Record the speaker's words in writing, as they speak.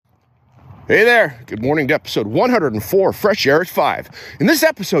Hey there, good morning to episode 104, Fresh Air at 5. In this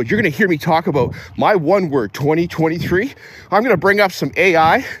episode, you're going to hear me talk about my one word 2023. I'm going to bring up some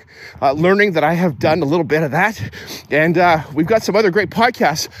AI, learning that I have done a little bit of that. And we've got some other great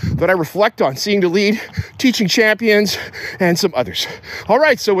podcasts that I reflect on, Seeing to Lead, Teaching Champions, and some others. All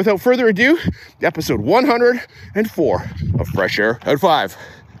right, so without further ado, episode 104 of Fresh Air at 5.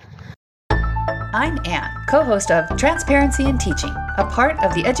 I'm Anne, co-host of Transparency in Teaching, a part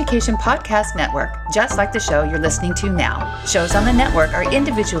of the Education Podcast Network, just like the show you're listening to now. Shows on the network are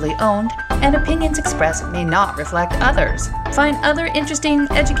individually owned, and opinions expressed may not reflect others. Find other interesting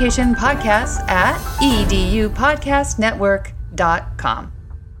education podcasts at edupodcastnetwork.com.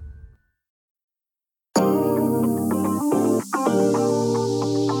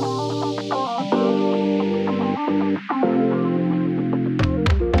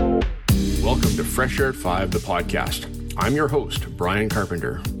 Welcome to Fresh Air at 5, the podcast. I'm your host, Brian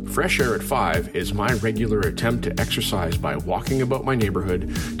Carpenter. Fresh Air at 5 is my regular attempt to exercise by walking about my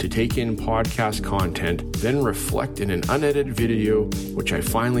neighborhood to take in podcast content, then reflect in an unedited video, which I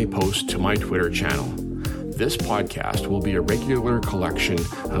finally post to my Twitter channel. This podcast will be a regular collection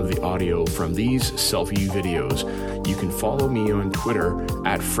of the audio from these selfie videos. You can follow me on Twitter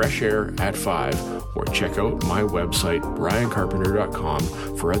at Fresh Air at 5 or check out my website, briancarpenter.com,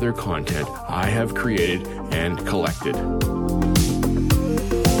 for other content I have created and collected.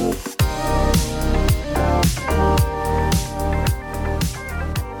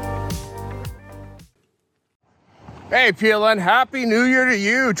 Hey PLN, Happy New Year to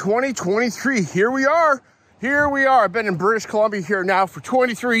you, 2023. Here we are. I've been in British Columbia here now for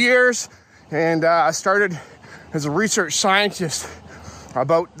 23 years, and I started as a research scientist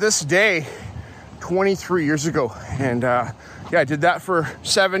about this day 23 years ago. And I did that for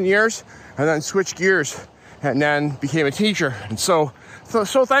 7 years and then switched gears and then became a teacher. And so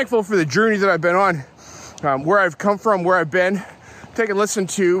thankful for the journey that I've been on, where I've come from, where I've been. Take a listen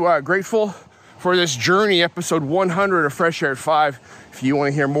to Grateful for this journey, episode 100 of Fresh Air at 5, if you want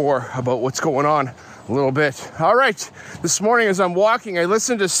to hear more about what's going on a little bit. All right, this morning as I'm walking, I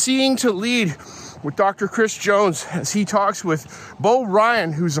listened to Seeing to Lead with Dr. Chris Jones as he talks with Bo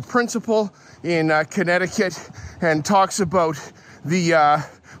Ryan, who's a principal in Connecticut, and talks about the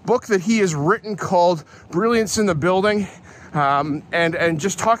book that he has written called Brilliance in the Building, and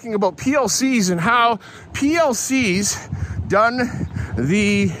just talking about PLCs and how PLCs done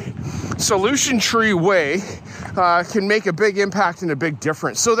the solution tree way can make a big impact and a big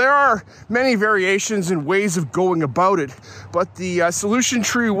difference. So there are many variations and ways of going about it, but the solution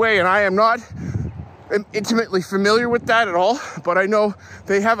tree way, and I am not intimately familiar with that at all, but I know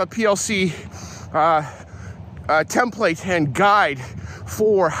they have a PLC template and guide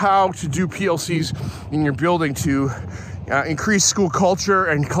for how to do PLCs in your building to increase school culture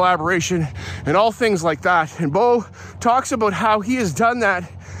and collaboration and all things like that. And Bo talks about how he has done that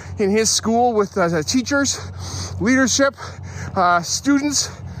in his school with teachers, leadership, students,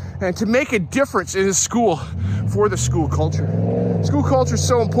 and to make a difference in his school for the school culture. School culture is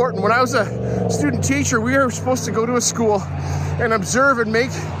so important. When I was a student teacher, we were supposed to go to a school and observe and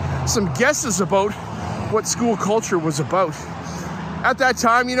make some guesses about what school culture was about. At that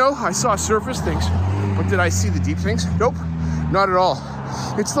time, I saw surface things, but did I see the deep things? Nope, not at all.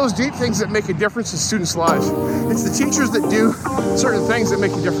 It's those deep things that make a difference in students' lives. It's the teachers that do certain things that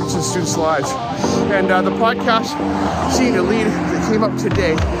make a difference in students' lives. And the podcast, Seeing to Lead, that came up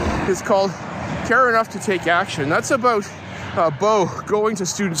today is called Care Enough to Take Action. That's about Bo going to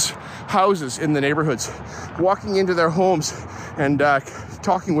students' houses in the neighborhoods, walking into their homes and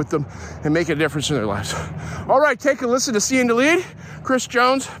talking with them and making a difference in their lives. All right, take a listen to Seeing to Lead. Chris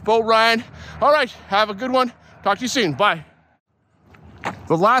Jones, Bo Ryan. All right, have a good one. Talk to you soon. Bye.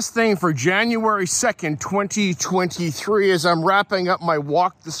 The last thing for January 2nd, 2023, as I'm wrapping up my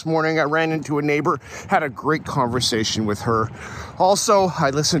walk this morning, I ran into a neighbor, had a great conversation with her. Also,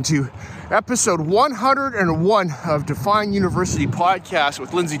 I listened to episode 101 of Define University podcast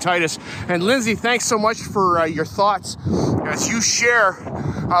with Lindsay Titus. And Lindsay, thanks so much for your thoughts as you share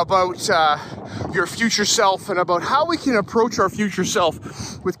about your future self and about how we can approach our future self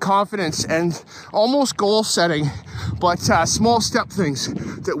with confidence and almost goal setting, but small step things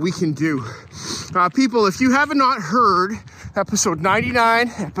that we can do. People, if you have not heard episode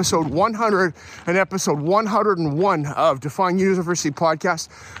 99, episode 100, and episode 101 of Define University podcast,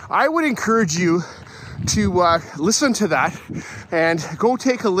 I would encourage you to listen to that and go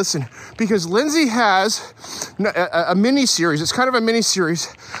take a listen, because Lindsay has a mini series. It's kind of a mini series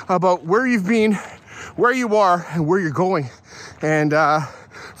about where you've been, where you are, and where you're going. And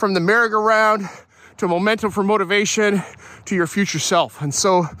from the merry-go-round to momentum for motivation to your future self. And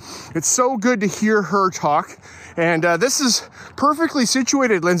so it's so good to hear her talk. And this is perfectly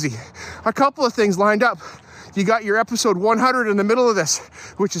situated, Lindsay. A couple of things lined up. You got your episode 100 in the middle of this,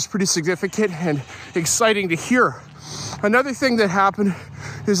 which is pretty significant and exciting to hear. Another thing that happened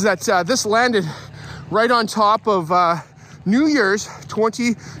is that this landed right on top of New Year's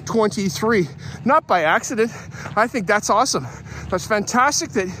 2023. Not by accident. I think that's awesome. That's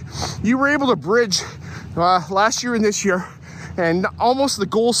fantastic that you were able to bridge last year and this year and almost the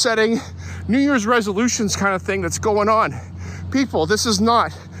goal setting, New Year's resolutions kind of thing that's going on. People, this is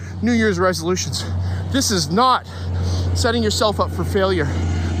not New Year's resolutions. This is not setting yourself up for failure.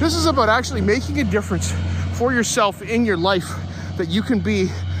 This is about actually making a difference for yourself in your life, that you can be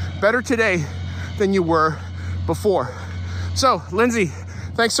better today than you were before. So, Lindsay,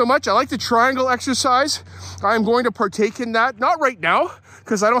 thanks so much. I like the triangle exercise. I'm going to partake in that, not right now,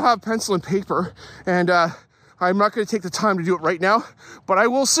 because I don't have pencil and paper, and I'm not going to take the time to do it right now, but I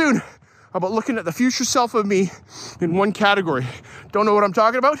will soon. About looking at the future self of me in one category. Don't know what I'm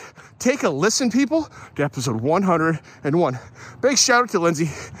talking about? Take a listen, people, to episode 101. Big shout out to Lindsay.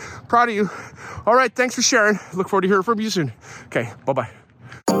 Proud of you. All right, thanks for sharing. Look forward to hearing from you soon. Okay, bye-bye.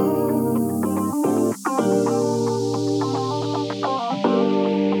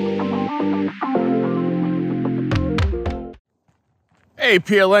 Hey,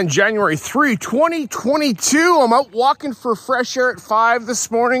 PLN, January 3, 2022. I'm out walking for fresh air at 5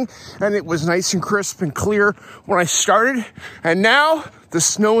 this morning, and it was nice and crisp and clear when I started. And now the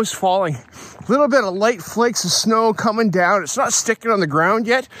snow is falling. A little bit of light flakes of snow coming down. It's not sticking on the ground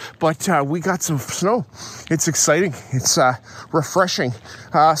yet, but we got some snow. It's exciting. It's refreshing.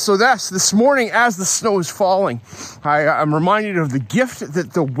 So this morning, as the snow is falling, I'm reminded of the gift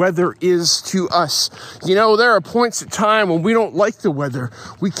that the weather is to us. You know, there are points in time when we don't like the weather.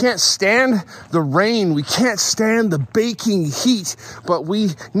 We can't stand the rain. We can't stand the baking heat, but we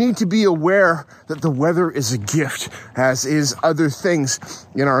need to be aware that the weather is a gift, as is other things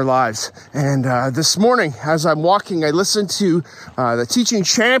in our lives. And this morning, as I'm walking, I listened to the Teaching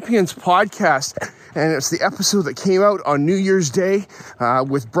Champions podcast, and it's the episode that came out on New Year's Day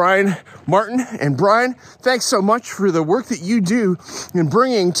with Brian Martin. And Brian, thanks so much for the work that you do in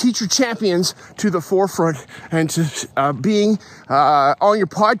bringing teacher champions to the forefront and to being on your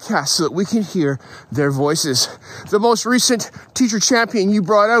podcast so that we can hear their voices. The most recent teacher champion you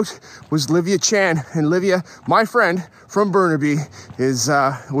brought out was Livia Chan. And Livia, my friend from Burnaby,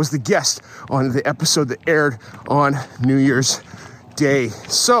 was the guest on the episode that aired on New Year's Day.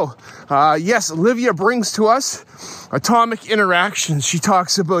 So, yes, Olivia brings to us atomic interactions. She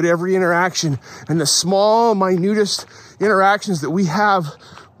talks about every interaction and the small, minutest interactions that we have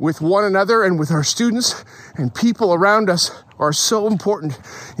with one another and with our students and people around us are so important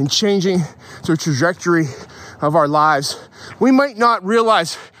in changing the trajectory of our lives. We might not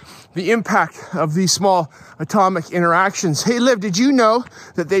realize the impact of these small atomic interactions. Hey, Liv, did you know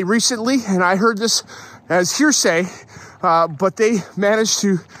that they recently, and I heard this as hearsay, but they managed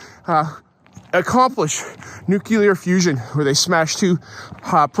to accomplish nuclear fusion, where they smash two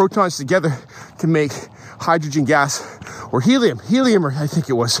protons together to make hydrogen gas, or helium, I think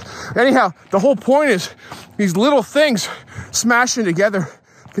it was. Anyhow, the whole point is these little things smashing together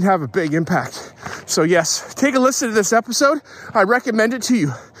can have a big impact. So yes, take a listen to this episode. I recommend it to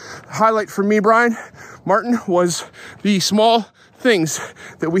you. Highlight for me, Brian Martin, was the small things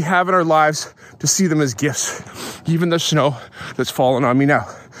that we have in our lives to see them as gifts. Even the snow that's falling on me now.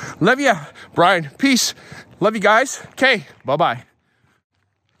 Love ya, Brian. Peace. Love you guys. Okay, bye-bye.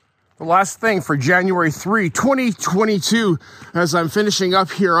 The last thing for January 3, 2022, as I'm finishing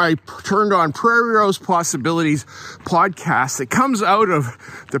up here, I turned on Prairie Rose Possibilities podcast that comes out of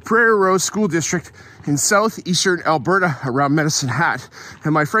the Prairie Rose School District in southeastern Alberta around Medicine Hat.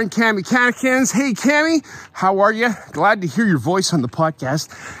 And my friend Cami Canikins, hey Cami, how are you? Glad to hear your voice on the podcast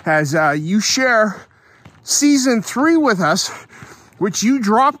as you share season 3 with us, which you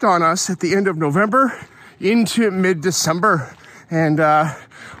dropped on us at the end of November into mid-December. And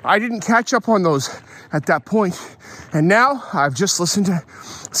I didn't catch up on those at that point. And now I've just listened to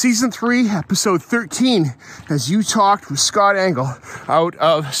season 3, episode 13, as you talked with Scott Angle out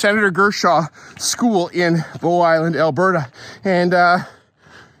of Senator Gershaw School in Bow Island, Alberta. And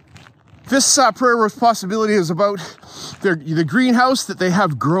this Prairie Rose Possibility is about the greenhouse that they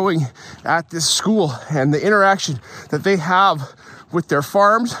have growing at this school and the interaction that they have with their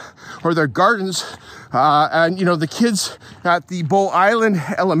farms or their gardens. And, you know, the kids at the Bow Island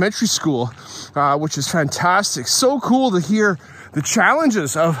Elementary School, which is fantastic. So cool to hear the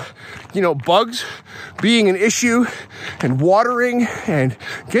challenges of, bugs being an issue and watering and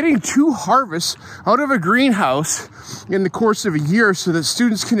getting 2 harvests out of a greenhouse in the course of a year so that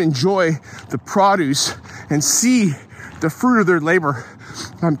students can enjoy the produce and see the fruit of their labor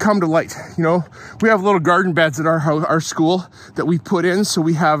come to light. We have little garden beds at our school that we put in, so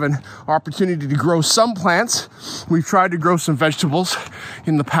we have an opportunity to grow some plants. We've tried to grow some vegetables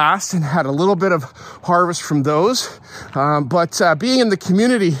in the past and had a little bit of harvest from those. But being in the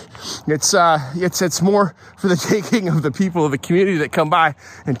community, it's more for the taking of the people of the community that come by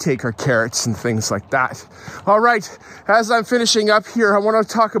and take our carrots and things like that. All right, as I'm finishing up here, I want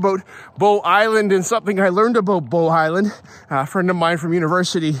to talk about Bow Island and something I learned about Bow Island. A friend of mine from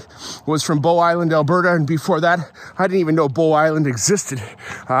university was from Bow Island, Alberta, and before that, I didn't even know Bow Island existed,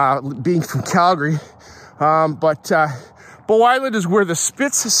 being from Calgary. But Bow Island is where the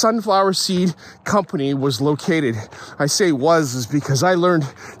Spitz Sunflower Seed Company was located. I say is because I learned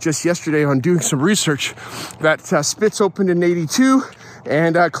just yesterday on doing some research that Spitz opened in 82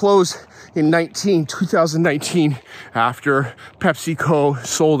 and closed in 2019 after PepsiCo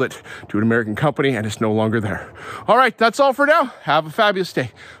sold it to an American company and it's no longer there. All right, that's all for now. Have a fabulous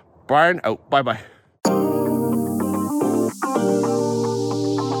day. Brian out. Bye-bye.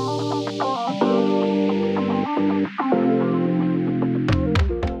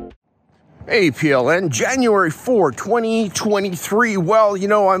 Hey, PLN, January 4, 2023. Well,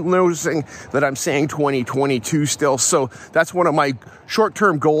 I'm noticing that I'm saying 2022 still. So that's one of my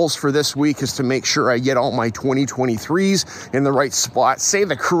short-term goals for this week is to make sure I get all my 2023s in the right spot, say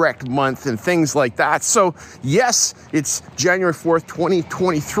the correct month and things like that. So yes, it's January 4th,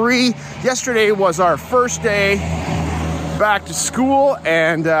 2023. Yesterday was our first day back to school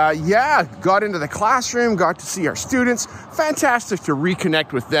and got into the classroom, got to see our students. Fantastic to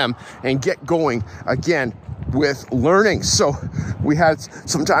reconnect with them and get going again with learning. So we had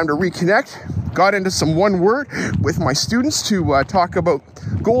some time to reconnect, got into some one word with my students to talk about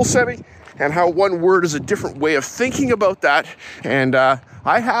goal setting and how one word is a different way of thinking about that. And I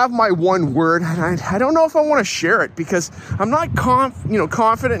have my one word, and I don't know if I want to share it because I'm not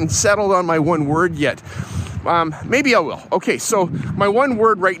confident and settled on my one word yet. Maybe I will. Okay, so my one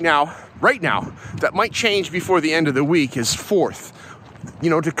word right now, that might change before the end of the week is forth.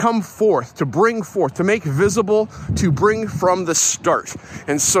 To come forth, to bring forth, to make visible, to bring from the start.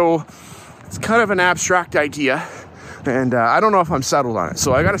 And so it's kind of an abstract idea. And I don't know if I'm settled on it.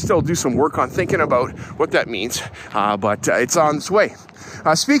 So I got to still do some work on thinking about what that means. But it's on its way.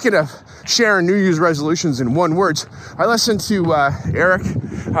 Speaking of sharing New Year's resolutions in one word, I listened to Eric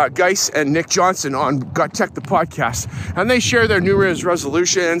Geis and Nick Johnson on Gut Tech, the podcast, and they share their New Year's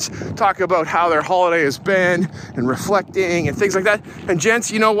resolutions, talk about how their holiday has been and reflecting and things like that. And gents,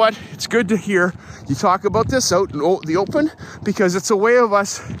 you know what? It's good to hear you talk about this out in the open because it's a way of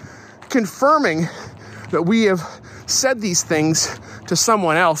us confirming that we have said these things to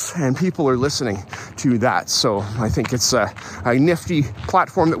someone else and people are listening to that. So I think it's a nifty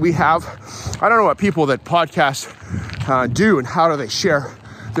platform that we have. I don't know what people that podcast do and how do they share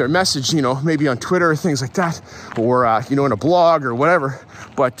their message, maybe on Twitter or things like that, or, in a blog or whatever.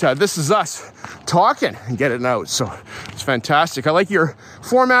 But this is us talking and getting out. So it's fantastic. I like your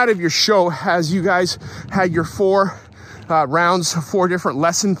format of your show as you guys had your 4 rounds, 4 different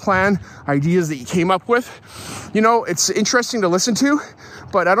lesson plan ideas that you came up with. It's interesting to listen to,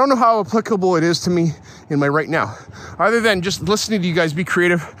 but I don't know how applicable it is to me in my right now. Other than just listening to you guys be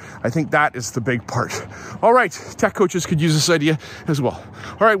creative, I think that is the big part. All right, tech coaches could use this idea as well.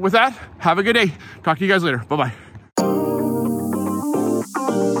 All right, with that, have a good day. Talk to you guys later. Bye-bye.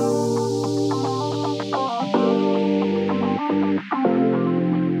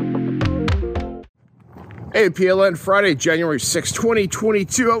 Hey, PLN, Friday, January 6,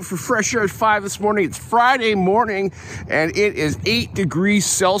 2022, out for Fresh Air at 5 this morning. It's Friday morning, and it is 8 degrees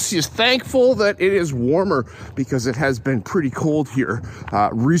Celsius. Thankful that it is warmer because it has been pretty cold here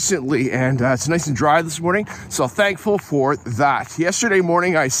recently, and it's nice and dry this morning, so thankful for that. Yesterday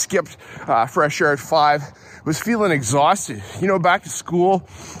morning, I skipped Fresh Air at 5. Was feeling exhausted, back to school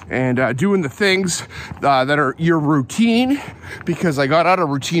and doing the things that are your routine because I got out of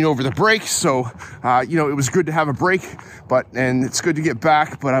routine over the break. So, it was good to have a break, and it's good to get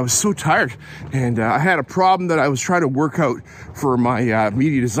back, but I was so tired and I had a problem that I was trying to work out for my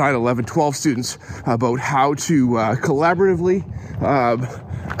media design 11-12 students about how to collaboratively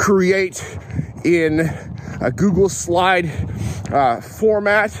create in a Google slide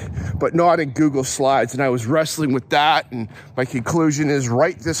format, but not in Google Slides. And I was wrestling with that, and my conclusion is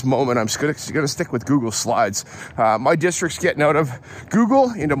right this moment, I'm just going to stick with Google Slides. My district's getting out of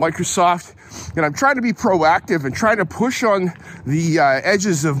Google into Microsoft, and I'm trying to be proactive and trying to push on the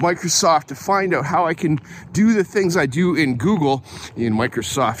edges of Microsoft to find out how I can do the things I do in Google in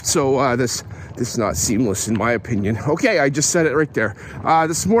Microsoft. So this is not seamless in my opinion. Okay, I just said it right there.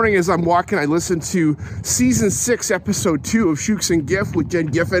 This morning as I'm walking, I listened to season 6, episode 2 of Shooks and Giff with Jen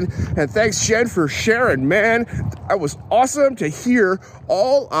Giffen. And thanks, Jen, for sharing. Man, that was awesome to hear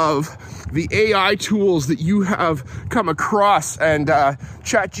all of the AI tools that you have come across. And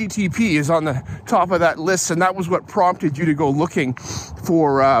ChatGTP is on the top of that list. And that was what prompted you to go looking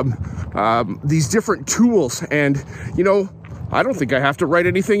for these different tools. And, you know, I don't think I have to write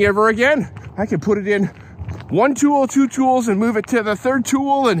anything ever again. I can put it in one tool, 2 tools, and move it to the 3rd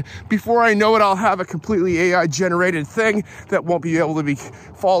tool, and before I know it, I'll have a completely AI-generated thing that won't be able to be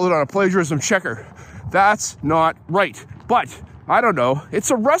followed on a plagiarism checker. That's not right. But I don't know.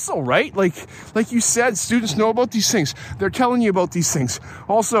 It's a wrestle, right? Like you said, students know about these things. They're telling you about these things.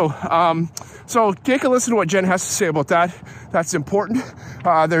 Also, so take a listen to what Jen has to say about that. That's important.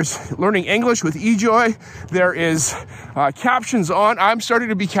 There's learning English with eJoy. There is captions on. I'm starting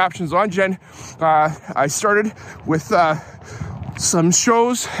to be captions on, Jen. I started with some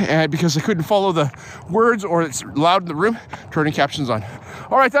shows because I couldn't follow the words or it's loud in the room. Turning captions on.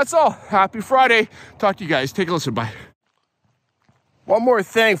 All right, that's all. Happy Friday. Talk to you guys. Take a listen. Bye. One more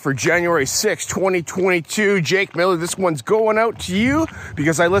thing for January 6, 2022. Jake Miller, this one's going out to you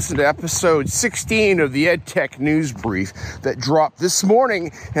because I listened to episode 16 of the EdTech News Brief that dropped this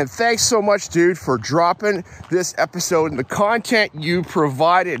morning. And thanks so much, dude, for dropping this episode and the content you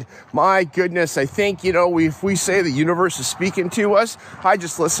provided. My goodness, I think, you know, if we say the universe is speaking to us, I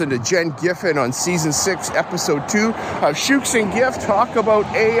just listened to Jen Giffen on season 6, episode 2 of Shooks and Giff talk about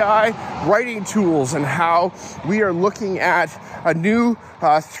AI writing tools and how we are looking at a new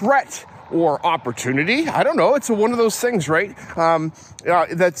threat or opportunity. I don't know. It's one of those things, right?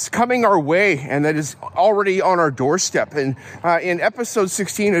 That's coming our way and that is already on our doorstep. And in episode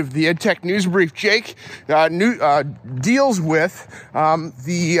 16 of the EdTech News Brief, Jake deals with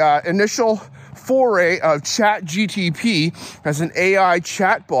the initial foray of ChatGTP as an AI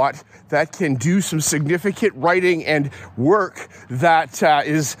chatbot that can do some significant writing and work that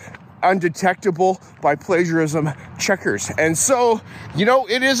is undetectable by plagiarism checkers. And so, you know,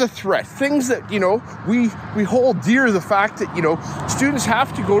 it is a threat. Things that, you know, we hold dear, the fact that, you know, students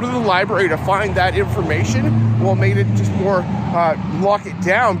have to go to the library to find that information. Well, made it just more lock it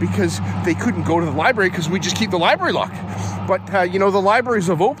down because they couldn't go to the library because we just keep the library locked. But, you know, the libraries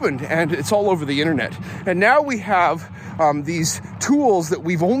have opened and it's all over the internet. And now we have these tools that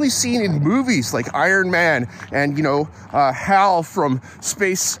we've only seen in movies like Iron Man and, you know, HAL from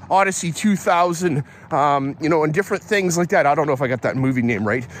Space Odyssey 2000, you know, and different things like that. I don't know if I got that movie name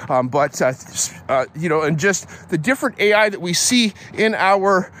right, but you know, and just the different AI that we see in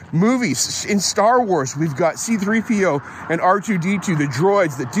our movies. In Star Wars, we've got C-3PO and R2-D2, the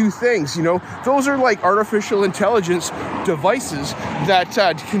droids that do things, you know. Those are like artificial intelligence devices that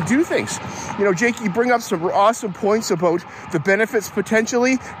can do things. You know, Jake, you bring up some awesome points about the benefits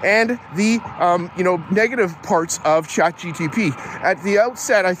potentially and the, you know, negative parts of ChatGTP. At the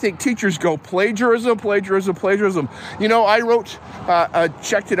outset, I think teachers go plagiarism. You know, I wrote,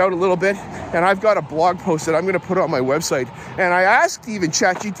 checked it out a little bit, and I've got a blog post that I'm going to put on my website. And I asked even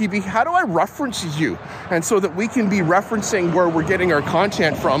ChatGTP, how do I reference you? And so that we can be referencing where we're getting our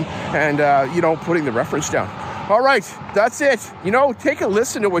content from and, you know, putting the reference down. All right, that's it. You know, take a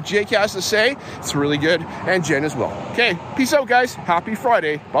listen to what Jake has to say. It's really good. And Jen as well. Okay, peace out, guys. Happy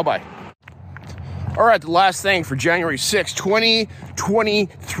Friday. Bye-bye. All right, the last thing for January 6,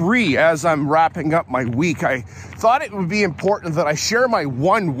 2023, as I'm wrapping up my week, I thought it would be important that I share my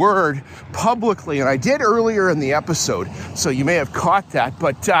one word publicly, and I did earlier in the episode, so you may have caught that,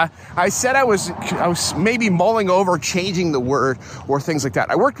 but I said I was maybe mulling over changing the word or things like that.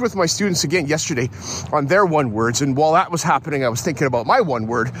 I worked with my students again yesterday on their one words, and while that was happening, I was thinking about my one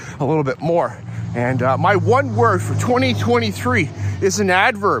word a little bit more. And my one word for 2023 is an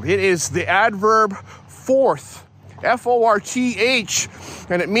adverb. It is the adverb forth, F-O-R-T-H,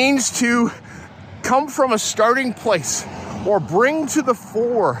 and it means to come from a starting place or bring to the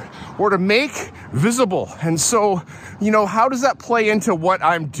fore or to make visible. And so, you know, how does that play into what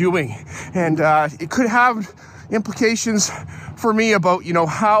I'm doing? And it could have implications for me about, you know,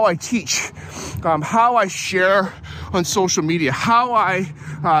 how I teach, how I share on social media, how I,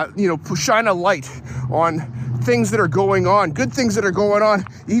 you know, shine a light on things that are going on, good things that are going on,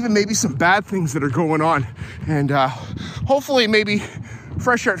 even maybe some bad things that are going on. And hopefully maybe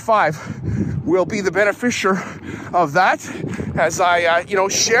Fresh Air at 5 will be the beneficiary of that as I,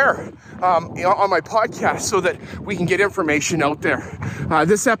 share on my podcast so that we can get information out there.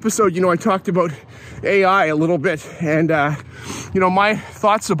 This episode, I talked about AI a little bit and, my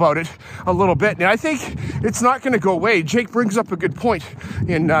thoughts about it a little bit. And I think it's not going to go away. Jake brings up a good point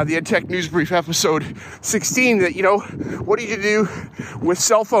in the EdTech News Brief episode 16 that, what do you do with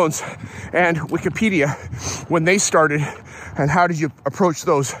cell phones and Wikipedia when they started, and how did you approach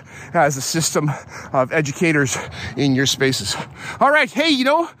those as a system of educators in your spaces? All right. Hey,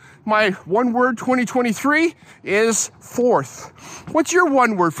 my one word 2023 is fourth. What's your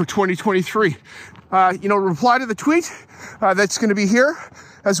one word for 2023? Reply to the tweet that's going to be here,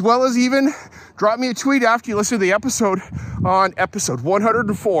 as well as even drop me a tweet after you listen to the episode on episode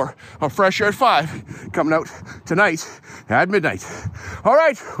 104 of Fresh Air at 5, coming out tonight at midnight. All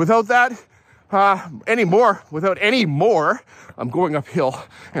right, without any more, I'm going uphill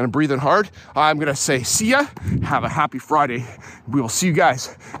and I'm breathing hard. I'm going to say see ya. Have a happy Friday. We will see you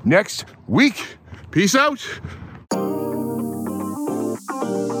guys next week. Peace out.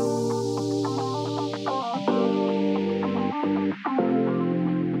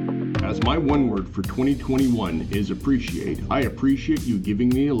 As my one word for 2021 is appreciate, I appreciate you giving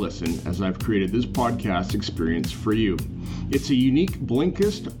me a listen as I've created this podcast experience for you. It's a unique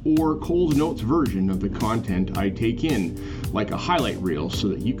Blinkist or Coles Notes version of the content I take in, like a highlight reel, so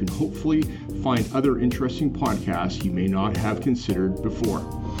that you can hopefully find other interesting podcasts you may not have considered before.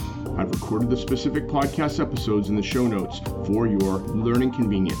 I've recorded the specific podcast episodes in the show notes for your learning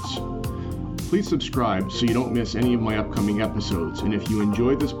convenience. Please subscribe so you don't miss any of my upcoming episodes. And if you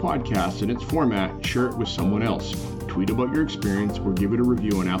enjoy this podcast and its format, share it with someone else. Tweet about your experience or give it a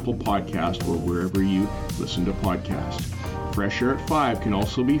review on Apple Podcast or wherever you listen to podcasts. Fresh Air at 5 can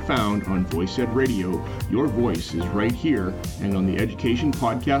also be found on Voice Ed Radio. Your voice is right here, and on the Education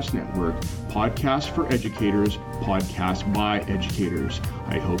Podcast Network, Podcasts for Educators, Podcasts by Educators.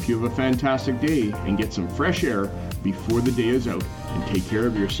 I hope you have a fantastic day and get some fresh air before the day is out, and take care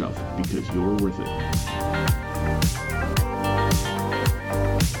of yourself because you're worth it.